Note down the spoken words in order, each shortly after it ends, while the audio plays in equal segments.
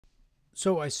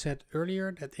So I said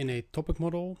earlier that in a topic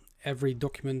model, every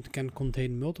document can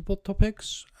contain multiple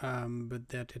topics, but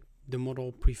that the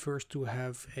model prefers to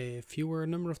have a fewer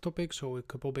number of topics, so a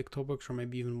couple big topics or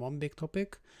maybe even one big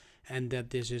topic, and that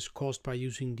this is caused by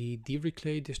using the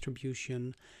Dirichlet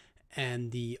distribution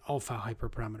and the alpha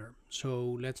hyperparameter.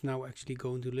 So let's now actually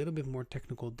go into a little bit more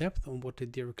technical depth on what the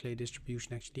Dirichlet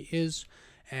distribution actually is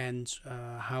and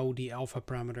how the alpha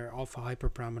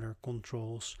hyperparameter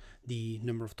controls the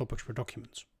number of topics per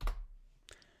document.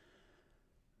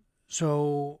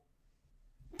 So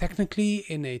technically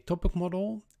in a topic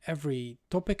model, every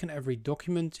topic and every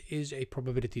document is a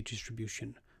probability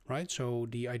distribution. Right? So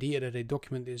the idea that a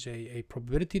document is a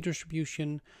probability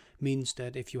distribution means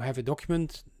that if you have a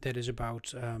document that is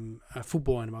about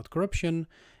football and about corruption,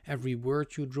 every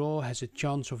word you draw has a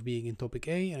chance of being in topic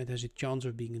A and it has a chance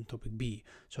of being in topic B.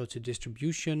 So it's a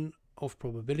distribution of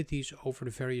probabilities over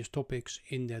the various topics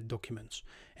in that document,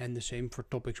 and the same for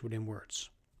topics within words.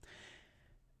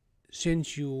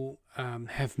 Since you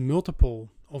have multiple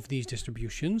of these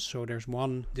distributions, so there's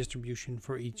one distribution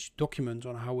for each document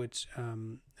on how it's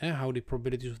how the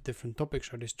probabilities of different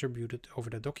topics are distributed over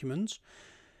the documents,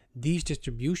 these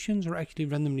distributions are actually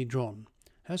randomly drawn.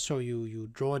 So you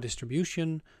draw a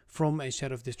distribution from a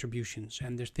set of distributions,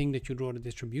 and the thing that you draw the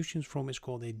distributions from is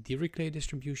called a Dirichlet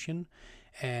distribution,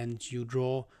 and you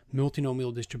draw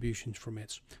multinomial distributions from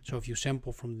it. So if you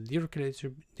sample from the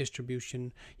Dirichlet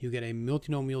distribution, you get a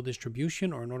multinomial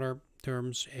distribution, or in other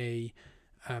terms, a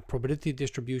probability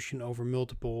distribution over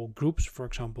multiple groups, for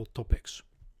example, topics.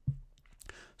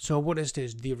 So what is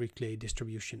this Dirichlet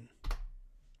distribution?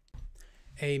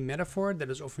 A metaphor that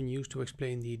is often used to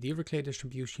explain the Dirichlet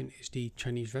distribution is the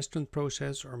Chinese restaurant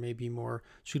process, or maybe more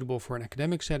suitable for an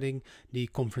academic setting, the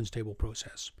conference table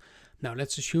process. Now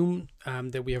let's assume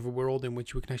that we have a world in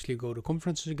which we can actually go to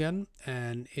conferences again,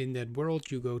 and in that world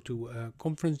you go to a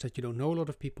conference that you don't know a lot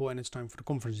of people, and it's time for the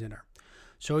conference dinner.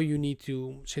 So you need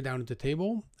to sit down at the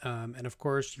table, and of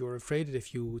course you're afraid that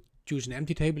if you choose an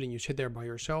empty table and you sit there by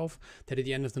yourself, that at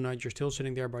the end of the night you're still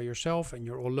sitting there by yourself and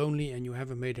you're all lonely and you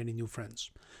haven't made any new friends.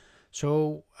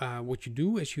 So what you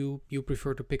do is you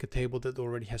prefer to pick a table that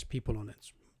already has people on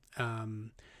it.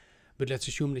 But let's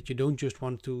assume that you don't just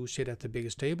want to sit at the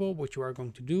biggest table. What you are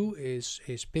going to do is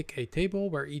pick a table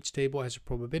where each table has a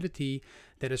probability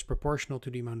that is proportional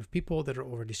to the amount of people that are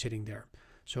already sitting there.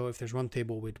 So if there's one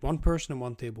table with one person and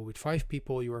one table with 5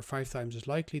 people, you are 5 times as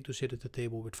likely to sit at the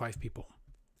table with 5 people.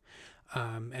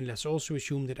 And let's also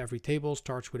assume that every table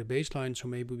starts with a baseline, so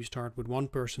maybe we start with one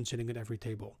person sitting at every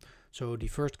table. So the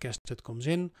first guest that comes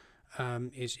in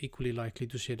is equally likely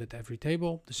to sit at every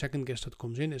table. The second guest that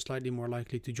comes in is slightly more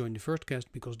likely to join the first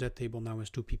guest because that table now has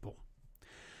 2 people.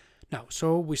 Now,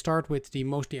 so we start with the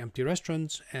mostly empty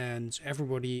restaurants, and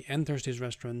everybody enters this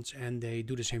restaurant and they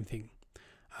do the same thing.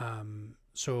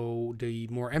 So the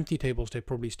more empty tables, they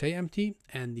probably stay empty,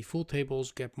 and the full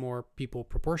tables get more people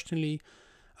proportionally.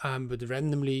 But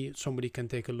randomly, somebody can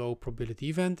take a low probability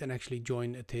event and actually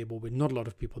join a table with not a lot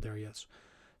of people there yet.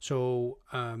 So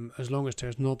as long as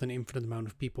there's not an infinite amount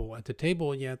of people at the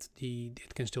table yet,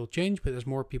 it can still change. But as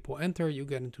more people enter, you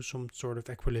get into some sort of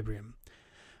equilibrium.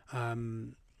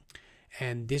 And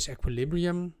this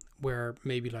equilibrium, where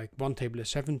maybe like one table has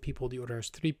 7 people, the other has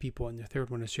 3 people, and the third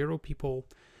one has 0 people,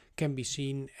 can be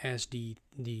seen as the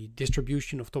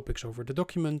distribution of topics over the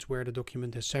document, where the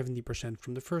document has 70%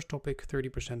 from the first topic,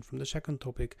 30% from the second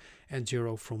topic, and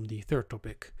 0 from the third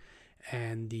topic.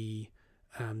 And the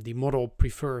model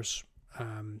prefers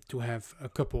to have a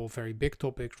couple of very big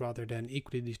topics rather than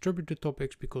equally distributed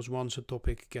topics, because once a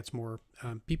topic gets more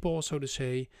people, so to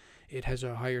say, it has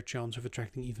a higher chance of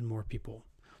attracting even more people.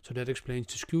 So that explains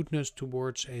the skewness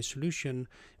towards a solution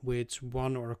with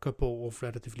one or a couple of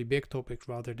relatively big topics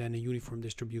rather than a uniform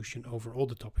distribution over all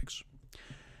the topics.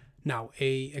 Now,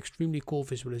 a extremely cool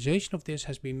visualization of this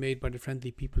has been made by the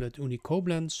friendly people at Uni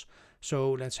Koblenz.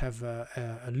 So let's have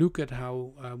a look at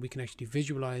how we can actually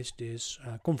visualize this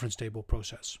conference table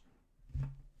process.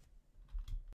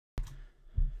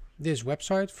 This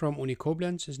website from Uni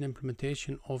Koblenz is an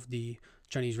implementation of the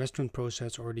Chinese restaurant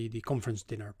process, or the conference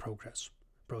dinner process.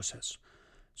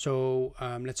 So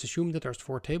let's assume that there's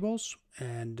 4 tables,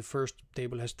 and the first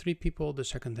table has 3 people, the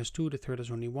second has 2, the third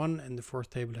has only 1, and the fourth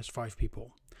table has 5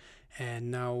 people. And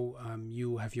now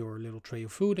you have your little tray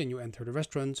of food and you enter the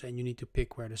restaurant and you need to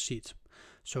pick where to sit.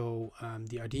 So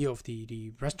the idea of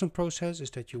the restaurant process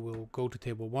is that you will go to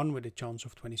table 1 with a chance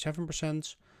of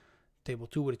 27%, table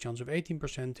 2 with a chance of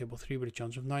 18%, table 3 with a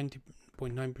chance of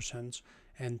 90.9%,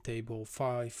 and table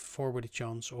 4 with a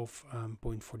chance of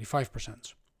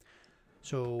 0.45%.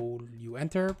 So you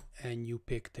enter and you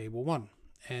pick table 1,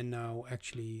 and now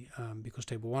actually, because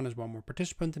table 1 has one more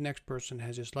participant, the next person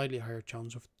has a slightly higher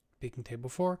chance of picking table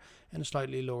 4 and a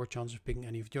slightly lower chance of picking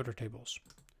any of the other tables.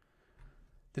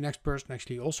 The next person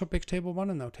actually also picks table 1,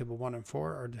 and now table 1 and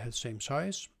 4 are the same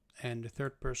size. And the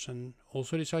third person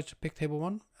also decides to pick table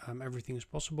 1. Everything is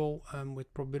possible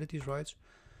with probabilities, right?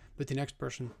 But the next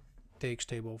person takes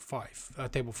table 4.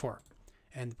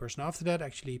 And the person after that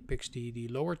actually picks the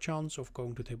lower chance of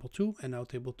going to table 2. And now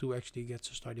table 2 actually gets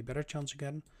a slightly better chance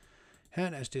again.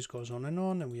 And as this goes on,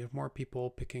 and we have more people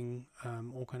picking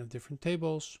all kind of different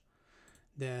tables,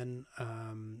 then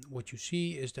what you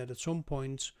see is that at some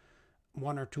point,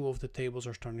 one or two of the tables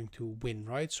are starting to win,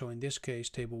 right? So in this case,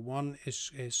 table 1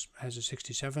 has a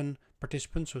 67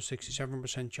 participants, so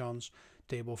 67% chance.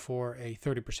 Table 4 a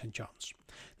 30% chance.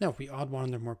 Now, if we add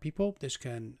 100 more people, this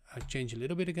can change a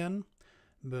little bit again,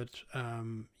 but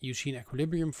you see an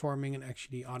equilibrium forming, and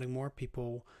actually adding more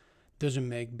people doesn't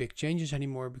make big changes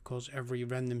anymore, because every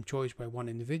random choice by one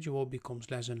individual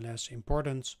becomes less and less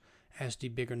important as the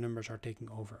bigger numbers are taking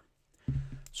over.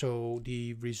 So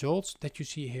the results that you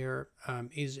see here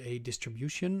is a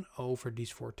distribution over these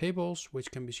 4 tables, which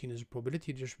can be seen as a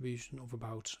probability distribution of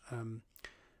about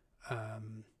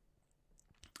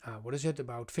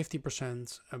about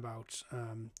 50%, about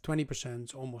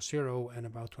 20%, almost 0, and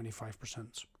about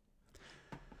 25%.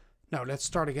 Now let's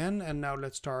start again, and now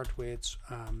let's start with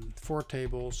 4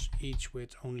 tables, each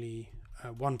with only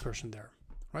 1 person there,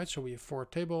 right? So we have 4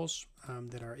 tables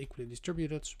that are equally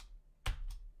distributed.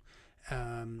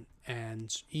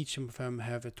 And each of them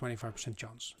have a 25%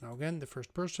 chance. Now again, the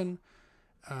first person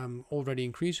already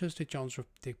increases the chance of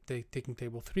taking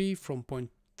table 3 from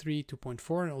 0.3 to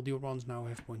 0.4, and all the other ones now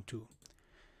have 0.2.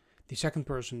 The second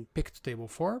person picked table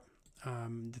 4.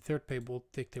 The third table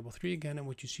take table 3 again, and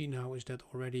what you see now is that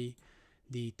already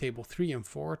the table 3 and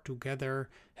 4 together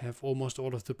have almost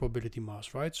all of the probability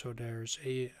mass, right? So there's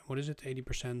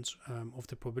 80% of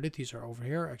the probabilities are over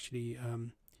here, actually.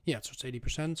 Yeah, so it's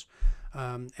 80%,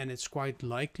 and it's quite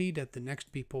likely that the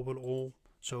next people will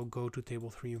also go to table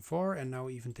 3 and 4, and now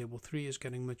even table 3 is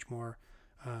getting much more,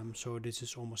 so this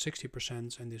is almost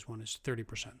 60%, and this one is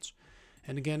 30%.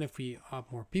 And again, if we add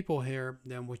more people here,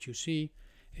 then what you see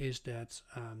is that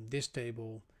this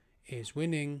table is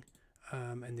winning,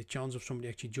 and the chance of somebody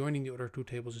actually joining the other 2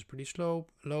 tables is pretty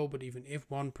low, but even if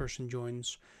one person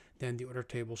joins, then the other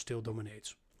table still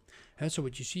dominates. And so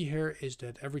what you see here is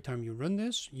that every time you run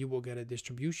this, you will get a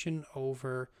distribution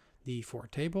over the 4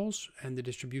 tables, and the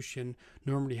distribution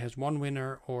normally has 1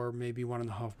 winner or maybe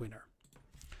 1.5 winner.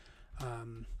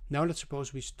 Now let's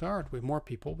suppose we start with more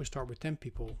people. We start with 10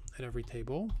 people at every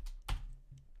table.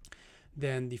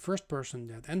 Then the first person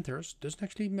that enters doesn't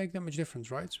actually make that much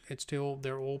difference, right? It's still,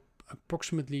 they're all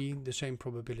approximately the same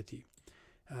probability.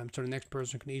 So the next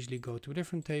person can easily go to a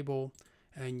different table,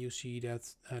 and you see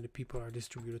that the people are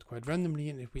distributed quite randomly.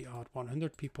 And if we add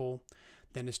 100 people,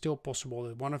 then it's still possible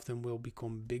that one of them will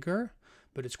become bigger,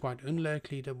 but it's quite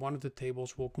unlikely that one of the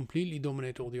tables will completely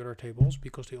dominate all the other tables,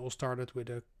 because they all started with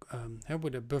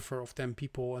a buffer of 10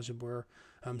 people, as it were,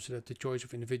 so that the choice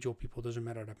of individual people doesn't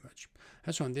matter that much.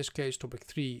 And so in this case, topic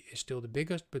 3 is still the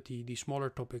biggest, but the smaller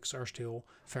topics are still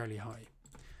fairly high.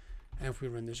 And if we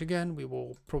run this again, we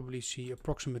will probably see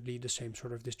approximately the same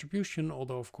sort of distribution,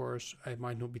 although of course it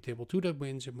might not be table 2 that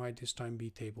wins, it might this time be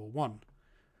table 1.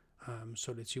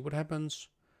 So let's see what happens.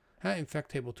 In fact,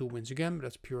 table 2 wins again, but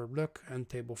that's pure luck, and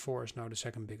table 4 is now the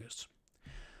second biggest.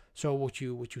 So what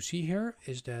you see here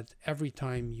is that every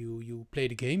time you play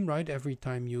the game, right, every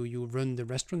time you run the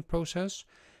restaurant process,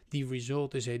 the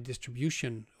result is a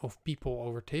distribution of people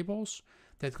over tables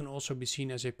that can also be seen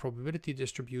as a probability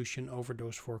distribution over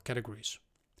those 4 categories.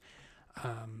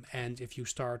 And if you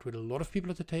start with a lot of people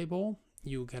at the table,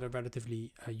 you get a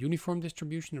relatively uniform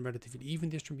distribution, a relatively even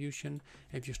distribution.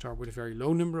 If you start with a very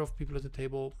low number of people at the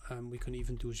table, we can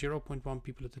even do 0.1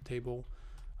 people at the table.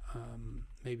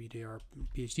 Maybe they are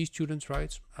PhD students,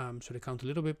 right? So they count a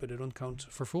little bit, but they don't count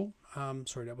for full.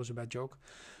 Sorry, that was a bad joke.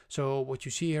 So what you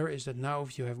see here is that now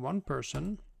if you have one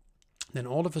person, then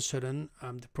all of a sudden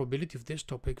the probability of this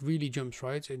topic really jumps,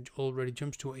 right? It already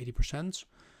jumps to 80%.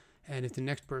 And if the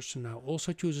next person now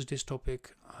also chooses this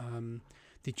topic,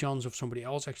 the chance of somebody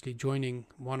else actually joining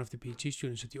one of the PhD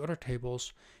students at the other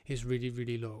tables is really,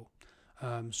 really low.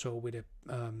 So with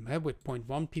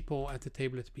 0.1 people at the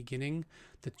table at the beginning,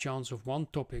 the chance of one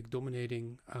topic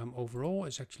dominating overall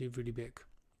is actually really big.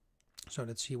 So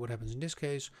let's see what happens in this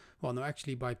case. Well, no,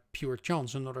 actually by pure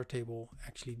chance, another table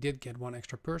actually did get one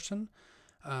extra person.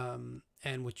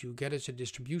 And what you get is a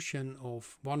distribution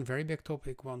of one very big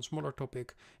topic, one smaller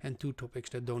topic, and 2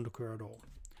 topics that don't occur at all.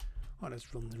 Well, let's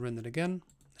run it again.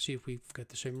 See if we get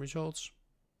the same results.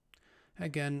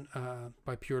 Again,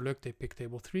 by pure luck, they pick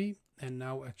table 3, and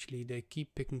now actually they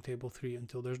keep picking table 3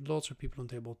 until there's lots of people on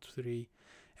table 3,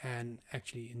 and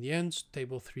actually in the end,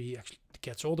 table 3 actually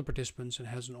gets all the participants and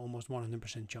has an almost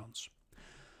 100% chance.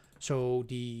 So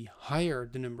the higher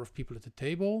the number of people at the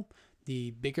table,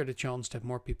 the bigger the chance that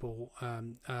more people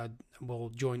will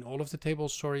join all of the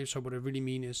tables. Sorry, so what I really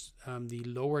mean is the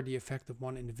lower the effect of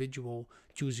one individual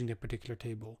choosing that particular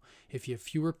table. If you have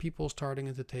fewer people starting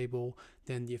at the table,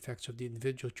 then the effects of the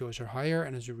individual choice are higher,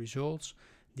 and as a result,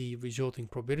 the resulting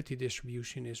probability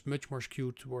distribution is much more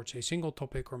skewed towards a single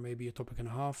topic or maybe a topic and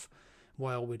a half,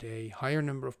 while with a higher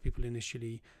number of people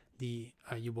initially,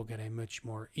 you will get a much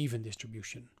more even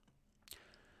distribution.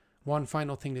 One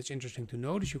final thing that's interesting to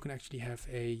note is you can actually have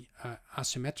a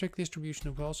asymmetric distribution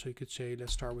as well. So you could say,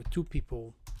 let's start with 2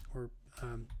 people or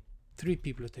 3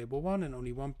 people at table 1 and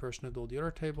only 1 person at all the other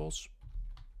tables.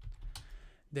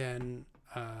 Then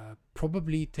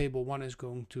probably table 1 is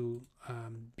going to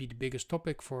be the biggest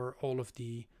topic for all of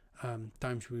the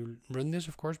times we run this,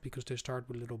 of course, because they start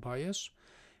with a little bias.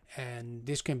 And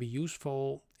this can be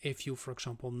useful if you, for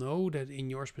example, know that in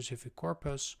your specific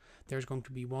corpus, there's going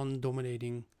to be one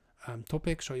dominating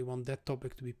topic, so you want that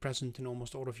topic to be present in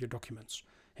almost all of your documents.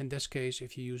 In this case,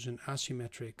 if you use an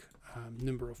asymmetric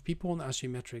number of people, an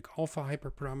asymmetric alpha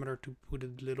hyperparameter, to put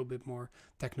it a little bit more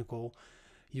technical,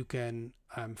 you can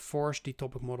force the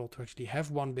topic model to actually have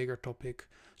one bigger topic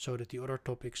so that the other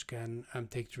topics can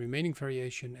take the remaining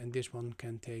variation, and this one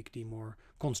can take the more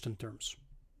constant terms.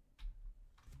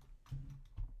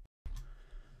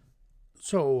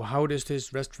 So how does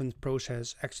this restaurant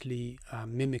process actually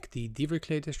mimic the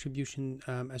Dirichlet distribution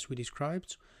as we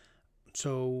described?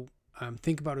 So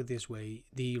think about it this way.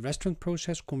 The restaurant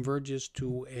process converges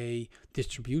to a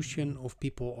distribution of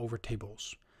people over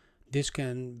tables. This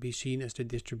can be seen as the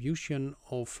distribution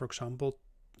of, for example,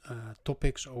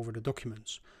 topics over the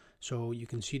documents. So you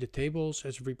can see the tables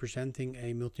as representing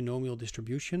a multinomial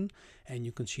distribution, and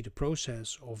you can see the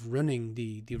process of running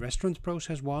the restaurant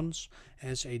process once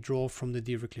as a draw from the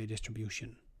Dirichlet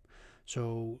distribution.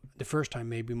 So the first time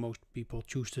maybe most people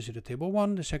choose to sit at table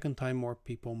 1, the second time more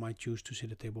people might choose to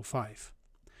sit at table 5.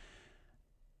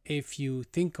 If you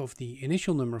think of the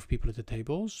initial number of people at the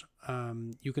tables,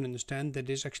 you can understand that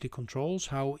this actually controls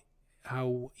how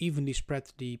evenly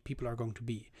spread the people are going to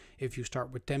be. If you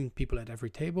start with 10 people at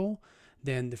every table,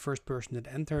 then the first person that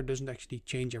enters doesn't actually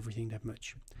change everything that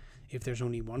much. If there's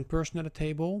only 1 person at a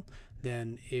table,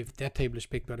 then if that table is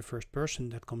picked by the first person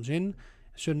that comes in,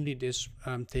 suddenly this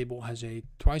table has a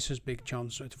twice as big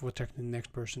chance of attracting the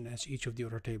next person as each of the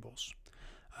other tables.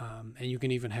 And you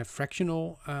can even have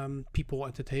fractional people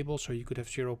at the table, so you could have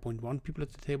 0.1 people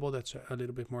at the table. That's a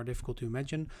little bit more difficult to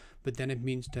imagine, but then it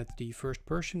means that the first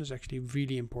person is actually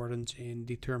really important in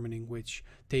determining which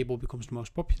table becomes the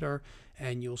most popular,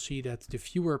 and you'll see that the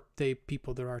fewer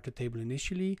people there are at the table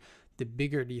initially, the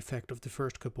bigger the effect of the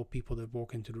first couple people that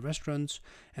walk into the restaurants,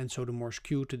 and so the more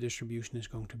skewed the distribution is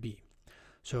going to be.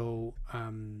 So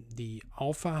the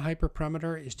alpha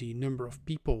hyperparameter is the number of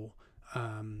people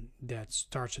that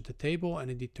starts at the table, and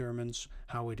it determines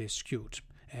how it is skewed.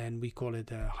 And we call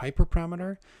it a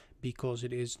hyperparameter because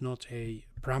it is not a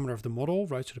parameter of the model,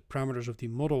 right? So the parameters of the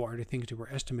model are the things that we're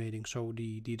estimating, so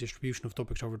the distribution of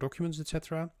topics over documents,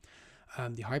 etc.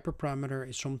 The hyperparameter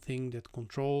is something that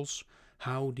controls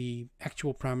how the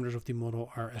actual parameters of the model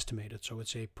are estimated. So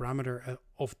it's a parameter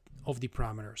of the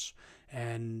parameters.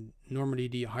 And normally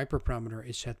the hyperparameter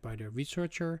is set by the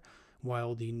researcher,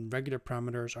 while the regular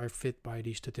parameters are fit by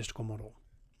the statistical model.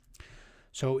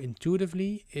 So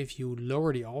intuitively, if you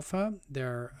lower the alpha,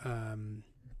 there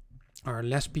are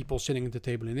less people sitting at the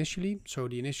table initially, so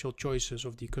the initial choices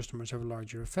of the customers have a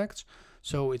larger effect,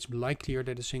 so it's likelier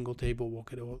that a single table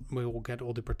will get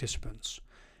all the participants.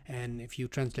 And if you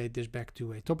translate this back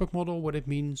to a topic model, what it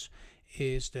means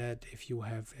is that if you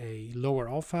have a lower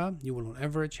alpha, you will on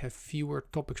average have fewer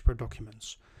topics per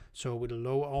documents. So with a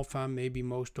low alpha, maybe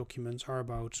most documents are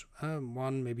about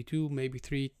 1, maybe 2, maybe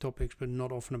 3 topics, but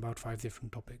not often about 5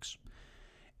 different topics.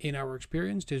 In our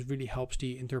experience, this really helps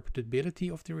the interpretability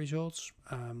of the results.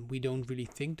 We don't really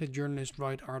think that journalists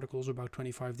write articles about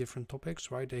 25 different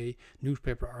topics, right? A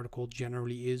newspaper article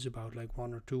generally is about like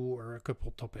 1 or 2 or a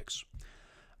couple topics.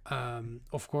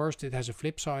 Of course, it has a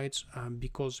flip side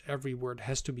because every word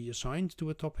has to be assigned to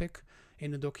a topic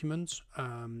in a document,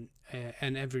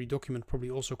 and every document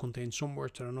probably also contains some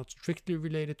words that are not strictly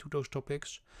related to those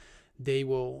topics. They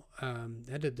will,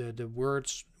 the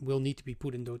words will need to be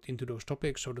put into those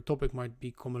topics, so the topic might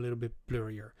become a little bit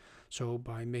blurrier. So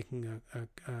by making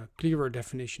a clearer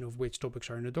definition of which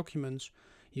topics are in the documents,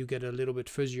 you get a little bit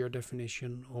fuzzier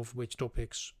definition of which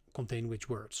topics contain which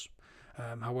words.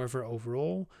 However,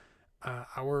 overall,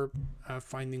 our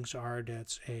findings are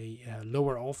that a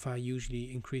lower alpha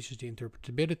usually increases the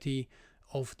interpretability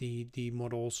of the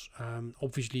models,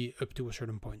 obviously up to a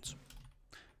certain point.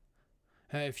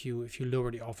 If you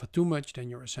lower the alpha too much, then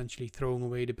you're essentially throwing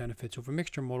away the benefits of a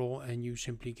mixture model, and you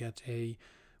simply get a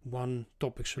one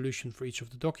topic solution for each of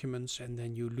the documents, and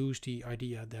then you lose the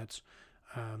idea that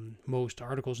most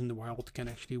articles in the wild can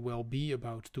actually well be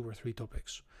about 2 or 3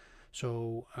 topics.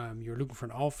 So you're looking for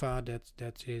an alpha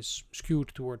that is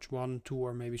skewed towards 1, 2,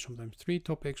 or maybe sometimes 3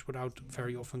 topics, without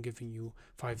very often giving you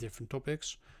 5 different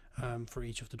topics for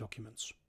each of the documents.